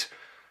right.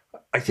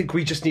 I think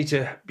we just need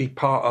to be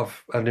part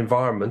of an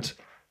environment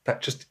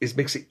that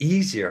makes it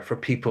easier for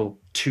people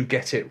to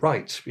get it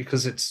right,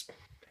 because it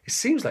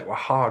seems like we're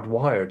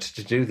hardwired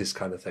to do this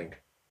kind of thing.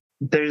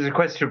 There's a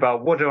question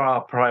about what are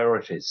our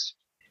priorities.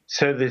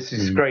 So there's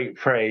this great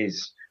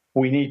phrase,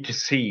 we need to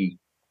see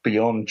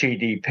beyond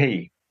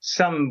GDP.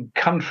 Some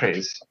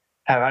countries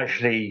have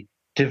actually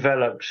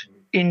developed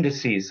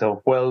indices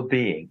of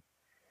well-being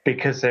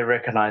because they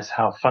recognize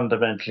how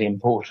fundamentally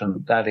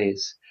important that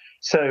is.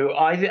 So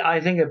I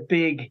think a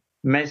big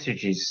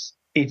message is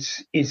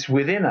it's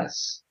within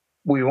us.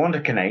 We want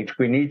to connect,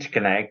 we need to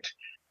connect,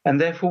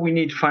 and therefore we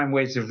need to find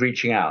ways of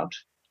reaching out.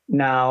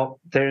 Now,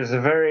 there's a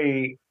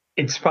very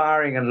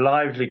inspiring and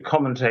lively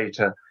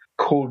commentator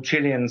called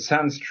Gillian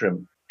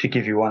Sandstrom, to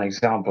give you one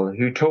example,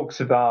 who talks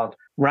about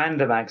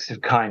random acts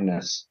of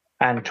kindness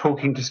and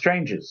talking to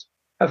strangers.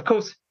 Of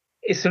course,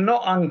 it's a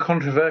not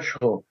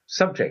uncontroversial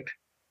subject,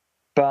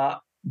 but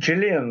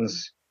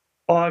Gillian's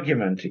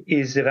argument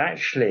is that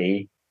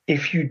actually,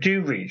 if you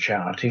do reach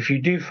out, if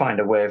you do find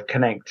a way of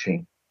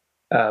connecting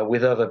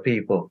with other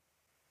people,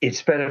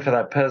 it's better for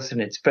that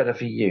person, it's better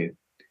for you.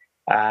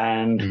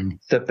 And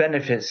the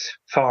benefits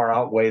far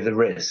outweigh the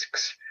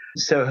risks.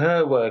 So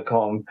her work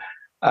on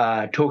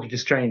talking to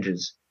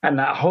strangers and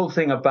that whole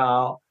thing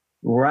about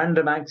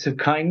random acts of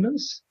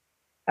kindness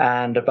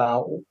and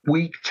about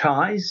weak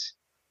ties,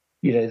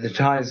 you know, the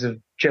ties of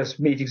just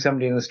meeting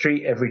somebody in the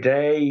street every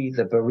day,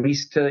 the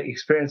barista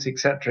experience,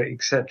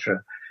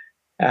 etc.,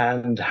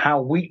 and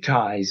how weak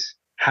ties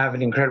have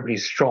an incredibly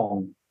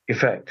strong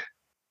effect.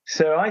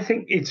 So I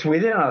think it's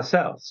within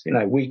ourselves. You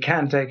know, we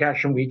can take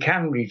action, we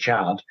can reach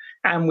out,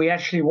 and we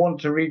actually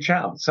want to reach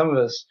out. Some of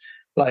us,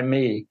 like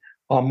me,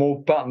 are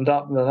more buttoned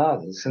up than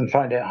others and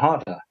find it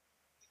harder.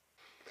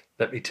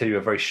 Let me tell you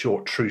a very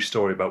short, true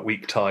story about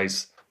weak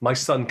ties. My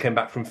son came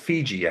back from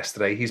Fiji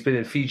yesterday. He's been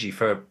in Fiji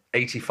for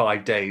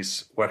 85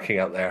 days working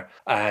out there.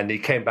 And he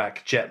came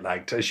back jet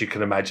lagged, as you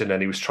can imagine,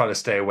 and he was trying to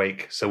stay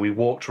awake. So we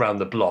walked around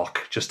the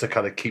block just to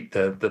kind of keep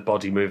the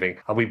body moving.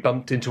 And we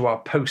bumped into our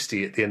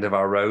postie at the end of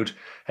our road.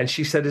 And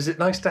she said, "Is it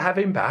nice to have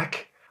him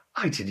back?"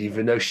 I didn't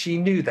even know she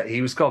knew that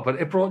he was gone,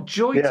 but it brought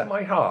joy to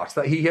my heart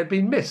that he had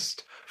been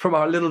missed from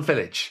our little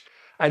village.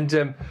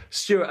 And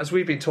Stuart, as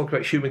we've been talking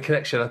about human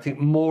connection, I think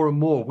more and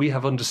more we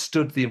have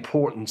understood the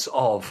importance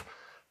of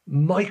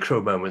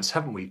micro moments,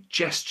 haven't we?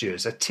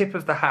 Gestures, a tip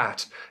of the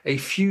hat, a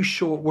few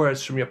short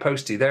words from your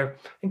postie. They're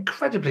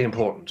incredibly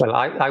important. Well,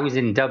 I was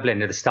in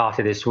Dublin at the start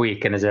of this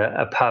week, and there's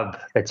a pub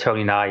that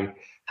Tony and I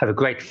have a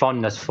great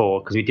fondness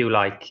for, because we do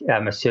like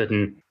a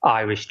certain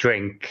Irish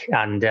drink.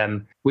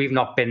 And we've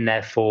not been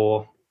there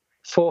for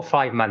 4 or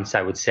 5 months,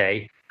 I would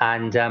say.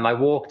 And I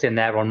walked in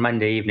there on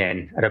Monday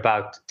evening at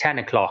about 10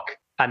 o'clock.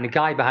 And the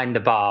guy behind the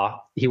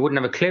bar, he wouldn't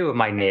have a clue of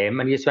my name.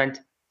 And he just went,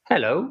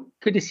 "Hello,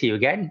 good to see you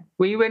again.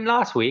 Were you in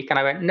last week?" And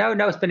I went, no,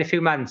 it's been a few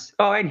months.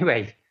 "Oh,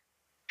 anyway, do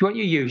you want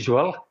your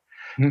usual?"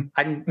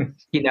 And,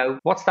 you know,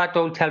 what's that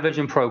old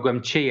television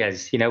program,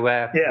 Cheers, you know,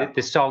 where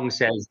the song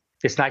says,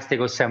 "It's nice to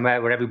go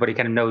somewhere where everybody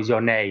kind of knows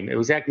your name." It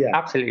was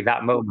absolutely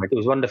that moment. It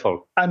was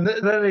wonderful. And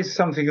that is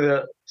something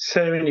that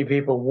so many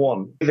people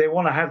want. They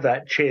want to have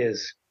that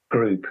Cheers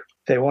group.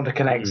 They want to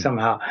connect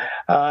somehow.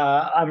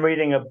 I'm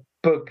reading a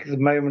book at the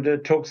moment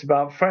that talks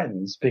about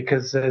friends,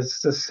 because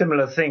there's a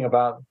similar thing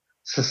about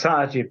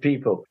society of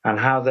people and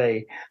how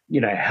they, you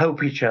know,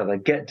 help each other,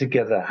 get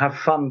together, have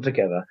fun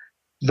together,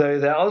 though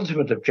their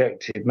ultimate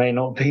objective may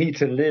not be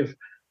to live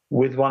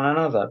with one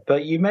another.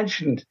 But you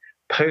mentioned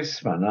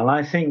postman, and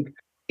I think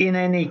in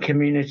any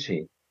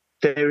community,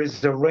 there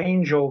is a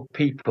range of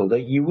people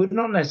that you would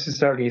not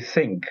necessarily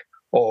think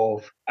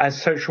of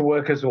as social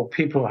workers or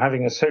people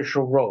having a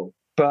social role.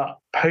 But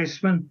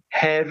postmen,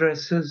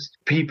 hairdressers,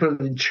 people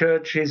in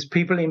churches,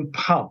 people in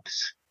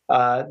pubs,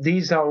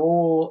 these are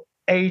all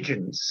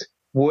agents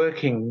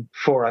working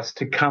for us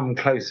to come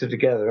closer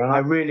together. And I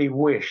really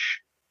wish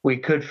we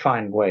could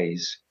find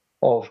ways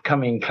of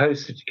coming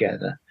closer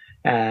together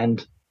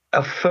and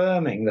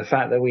affirming the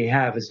fact that we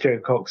have, as Joe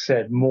Cox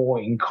said, more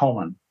in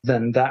common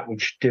than that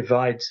which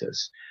divides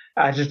us,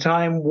 at a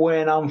time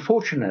when,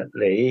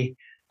 unfortunately,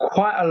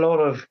 quite a lot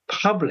of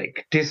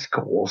public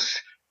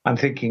discourse, I'm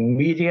thinking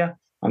media,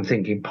 I'm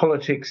thinking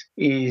politics,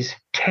 is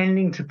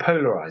tending to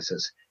polarize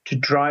us, to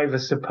drive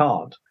us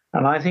apart.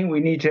 And I think we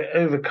need to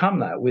overcome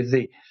that with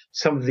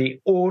some of the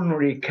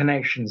ordinary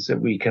connections that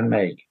we can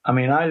make. I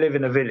mean, I live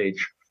in a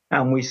village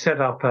and we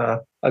set up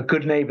a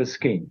good neighbor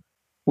scheme,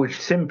 which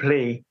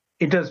simply,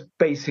 it does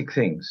basic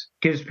things,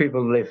 gives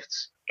people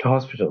lifts to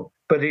hospital.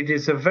 But it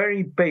is a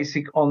very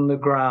basic on the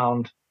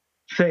ground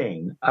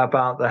thing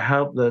about the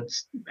help that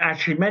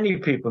actually many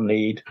people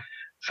need,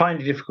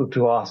 find it difficult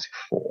to ask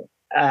for.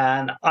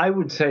 And I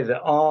would say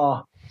that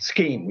our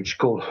scheme, which is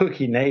called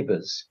Hooky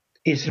Neighbours,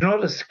 it's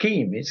not a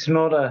scheme, it's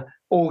not an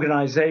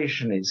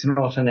organization, it's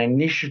not an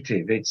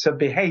initiative, it's a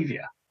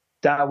behavior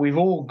that we've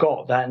all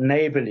got, that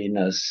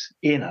neighborliness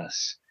in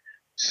us.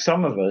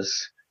 Some of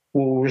us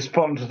will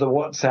respond to the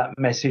WhatsApp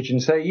message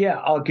and say, yeah,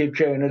 I'll give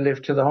Joan a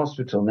lift to the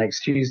hospital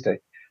next Tuesday.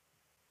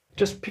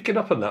 Just picking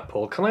up on that,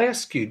 Paul, can I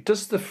ask you,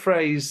 does the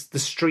phrase, the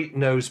street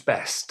knows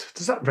best,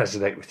 does that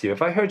resonate with you?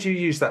 Have I heard you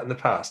use that in the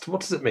past?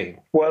 What does it mean?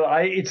 Well,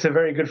 it's a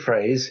very good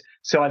phrase,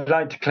 so I'd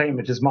like to claim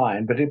it as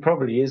mine, but it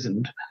probably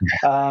isn't.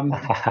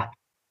 I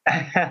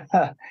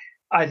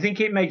think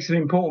it makes an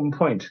important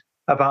point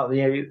about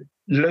the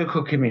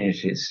local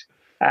communities.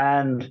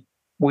 And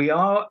we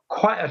are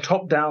quite a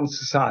top-down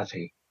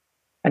society.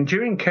 And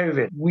during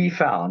COVID, we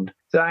found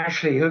that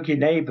actually Hooky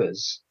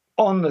Neighbours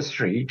on the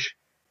street,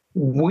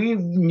 we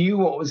knew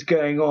what was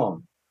going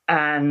on.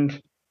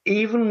 And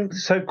even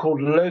so-called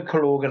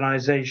local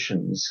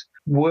organizations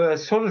were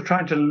sort of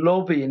trying to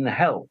lobby and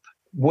help,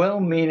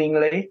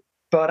 well-meaningly,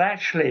 but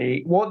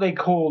actually what they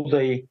call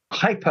the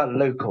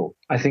hyper-local,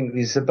 I think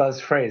is the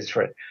buzz phrase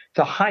for it,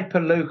 the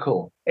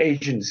hyper-local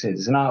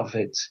agencies and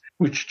outfits,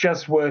 which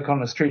just work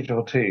on a street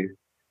or two,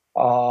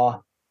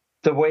 are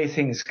the way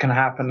things can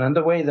happen and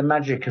the way the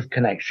magic of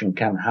connection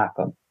can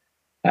happen.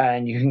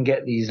 And you can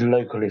get these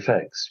local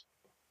effects.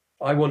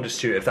 I wonder,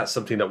 Stuart, if that's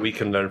something that we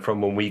can learn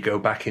from when we go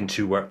back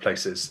into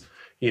workplaces.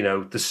 You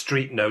know, the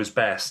street knows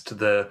best,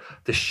 the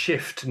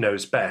shift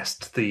knows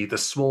best, the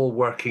small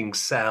working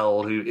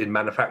cell who in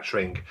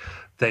manufacturing,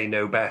 they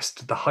know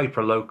best. The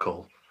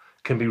hyper-local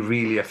can be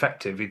really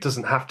effective. It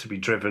doesn't have to be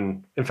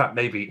driven. In fact,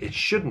 maybe it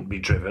shouldn't be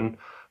driven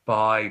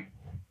by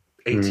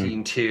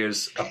 18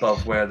 tiers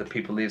above where the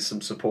people need some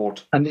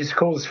support. And this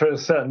calls for a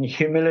certain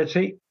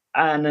humility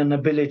and an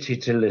ability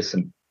to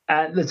listen.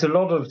 And there's a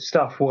lot of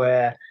stuff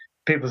where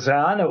people say,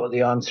 I know what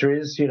the answer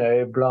is, you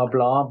know, blah,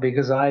 blah,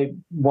 because I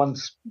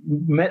once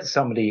met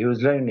somebody who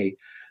was lonely,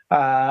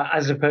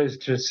 as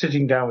opposed to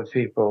sitting down with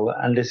people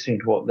and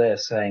listening to what they're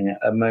saying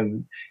at a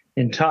moment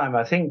in time.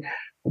 I think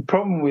the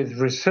problem with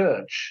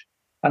research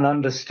and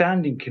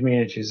understanding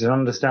communities and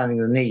understanding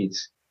the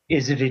needs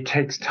is that it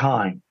takes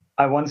time.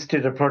 I once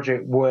did a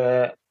project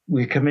where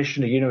we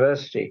commissioned a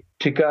university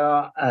to go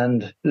out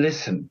and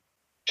listen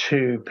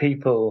to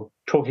people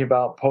talking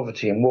about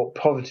poverty and what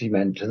poverty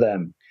meant to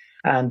them.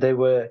 And they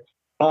were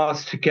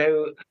asked to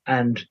go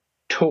and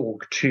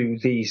talk to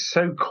the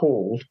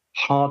so-called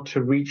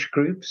hard-to-reach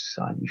groups,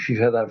 if you've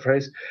heard that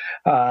phrase.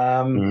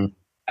 And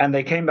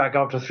they came back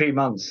after 3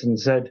 months and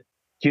said,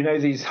 you know,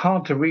 these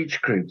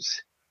hard-to-reach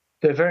groups,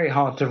 they're very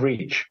hard to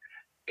reach.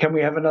 Can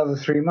we have another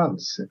 3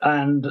 months?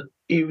 And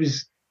it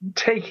was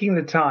taking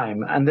the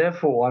time, and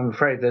therefore I'm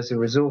afraid there's a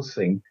resource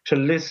thing, to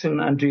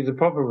listen and do the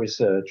proper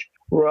research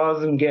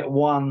rather than get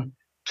one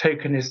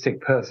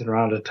tokenistic person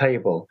around a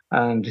table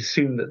and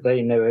assume that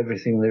they know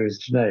everything there is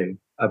to know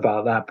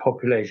about that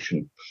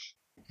population.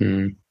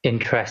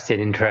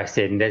 Interesting.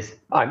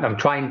 I'm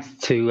trying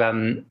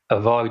to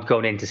avoid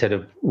going into sort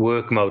of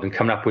work mode and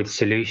coming up with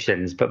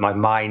solutions, but my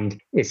mind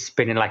is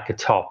spinning like a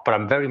top. But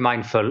I'm very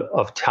mindful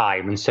of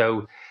time. And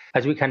so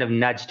as we kind of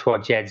nudge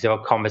towards the edge of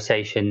our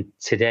conversation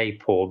today,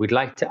 Paul, we'd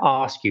like to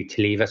ask you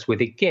to leave us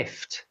with a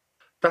gift.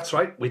 That's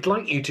right. We'd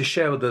like you to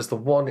share with us the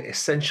one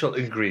essential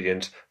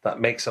ingredient that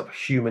makes up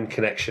human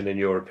connection, in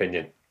your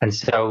opinion. And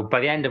so by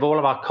the end of all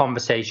of our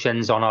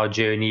conversations on our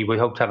journey, we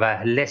hope to have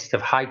a list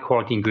of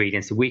high-quality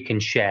ingredients that we can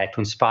share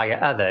to inspire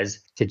others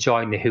to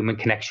join the human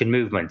connection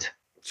movement.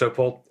 So,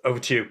 Paul, over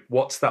to you.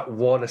 What's that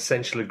one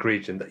essential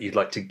ingredient that you'd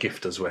like to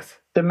gift us with?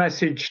 The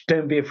message,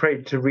 don't be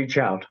afraid to reach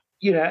out.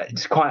 You know,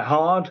 it's quite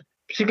hard,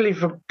 particularly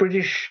for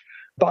British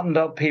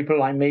buttoned-up people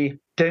like me.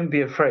 Don't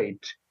be afraid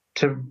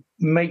to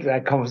make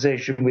that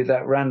conversation with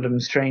that random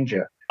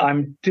stranger.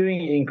 I'm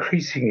doing it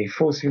increasingly,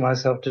 forcing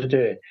myself to do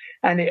it.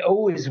 And it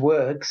always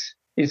works.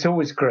 It's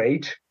always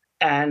great.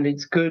 And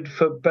it's good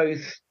for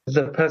both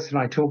the person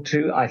I talk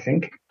to, I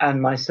think,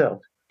 and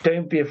myself.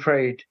 Don't be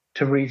afraid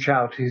to reach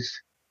out is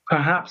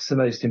perhaps the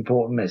most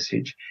important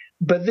message.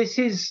 But this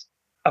is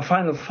a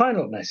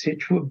final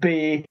message would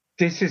be,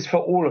 this is for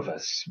all of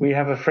us. We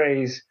have a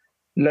phrase,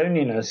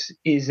 loneliness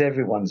is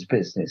everyone's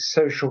business.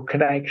 Social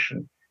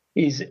connection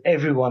is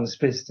everyone's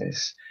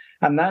business.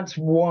 And that's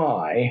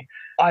why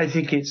I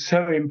think it's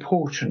so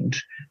important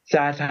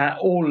that at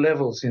all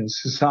levels in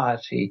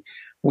society,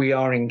 we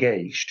are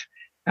engaged.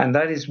 And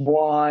that is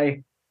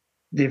why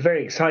the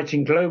very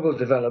exciting global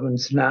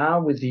developments now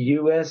with the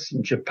US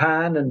and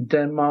Japan and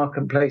Denmark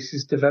and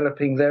places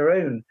developing their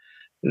own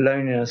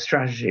loneliness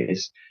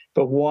strategies.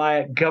 But why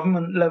at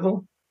government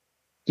level,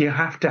 you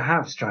have to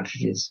have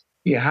strategies.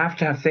 You have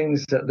to have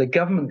things that the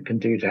government can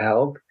do to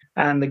help.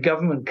 and the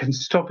government can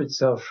stop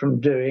itself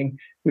from doing,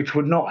 which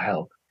would not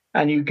help.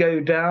 And you go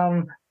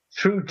down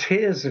through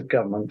tiers of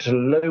government to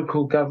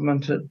local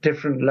government at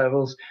different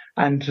levels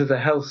and to the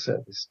health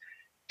service.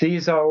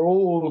 These are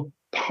all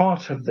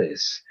part of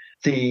this.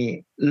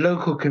 The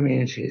local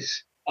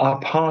communities are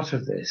part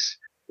of this.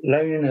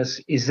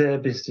 Loneliness is their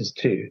business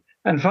too.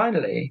 And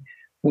finally,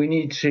 we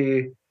need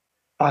to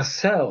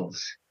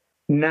ourselves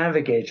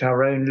navigate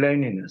our own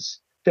loneliness.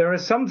 There are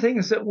some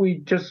things that we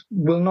just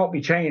will not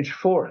be changed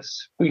for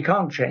us. We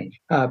can't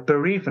change.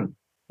 Bereavement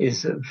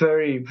is a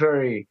very,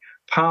 very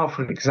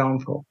powerful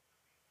example.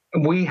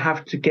 We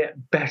have to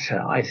get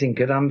better, I think,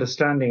 at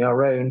understanding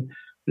our own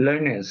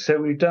loneliness. So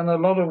we've done a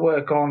lot of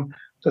work on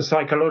the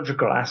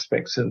psychological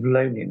aspects of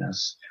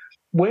loneliness.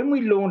 When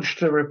we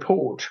launched a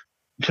report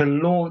to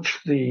launch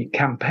the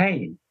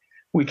campaign,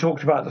 we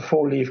talked about the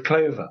four-leaf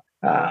clover.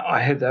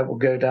 I hope that will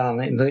go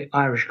down in the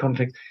Irish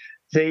context.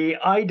 The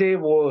idea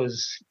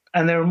was,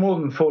 and there are more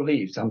than four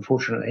leaves,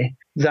 unfortunately,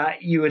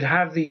 that you would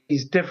have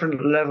these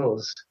different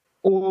levels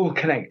all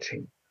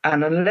connecting.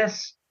 And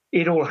unless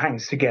it all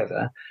hangs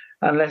together,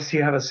 unless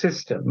you have a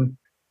system,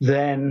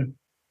 then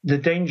the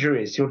danger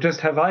is you'll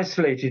just have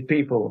isolated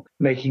people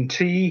making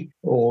tea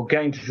or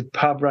going to the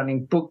pub,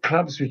 running book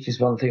clubs, which is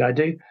one thing I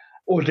do,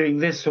 or doing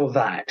this or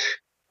that.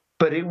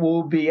 But it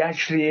will be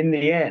actually, in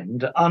the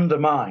end,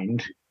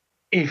 undermined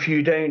if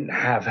you don't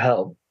have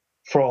help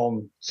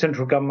from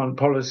central government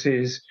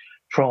policies,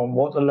 from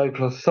what the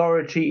local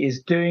authority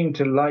is doing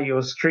to light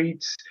your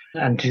streets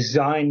and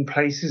design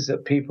places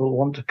that people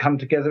want to come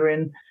together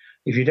in.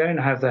 If you don't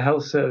have the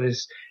health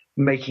service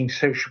making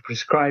social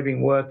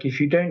prescribing work, if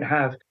you don't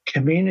have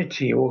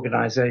community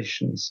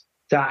organizations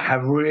that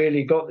have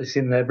really got this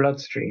in their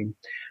bloodstream,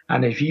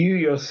 and if you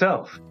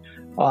yourself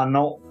are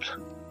not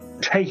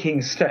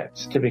taking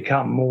steps to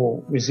become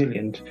more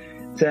resilient,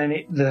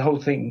 then the whole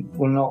thing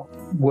will not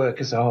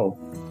work as a whole.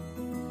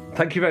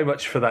 Thank you very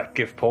much for that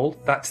gift, Paul.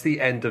 That's the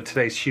end of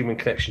today's Human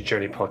Connection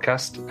Journey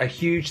podcast. A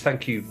huge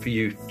thank you for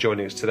you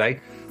joining us today,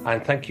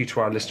 and thank you to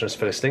our listeners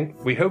for listening.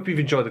 We hope you've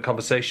enjoyed the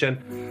conversation,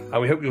 and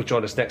we hope you'll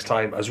join us next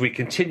time as we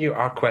continue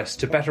our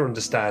quest to better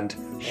understand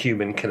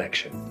human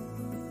connection.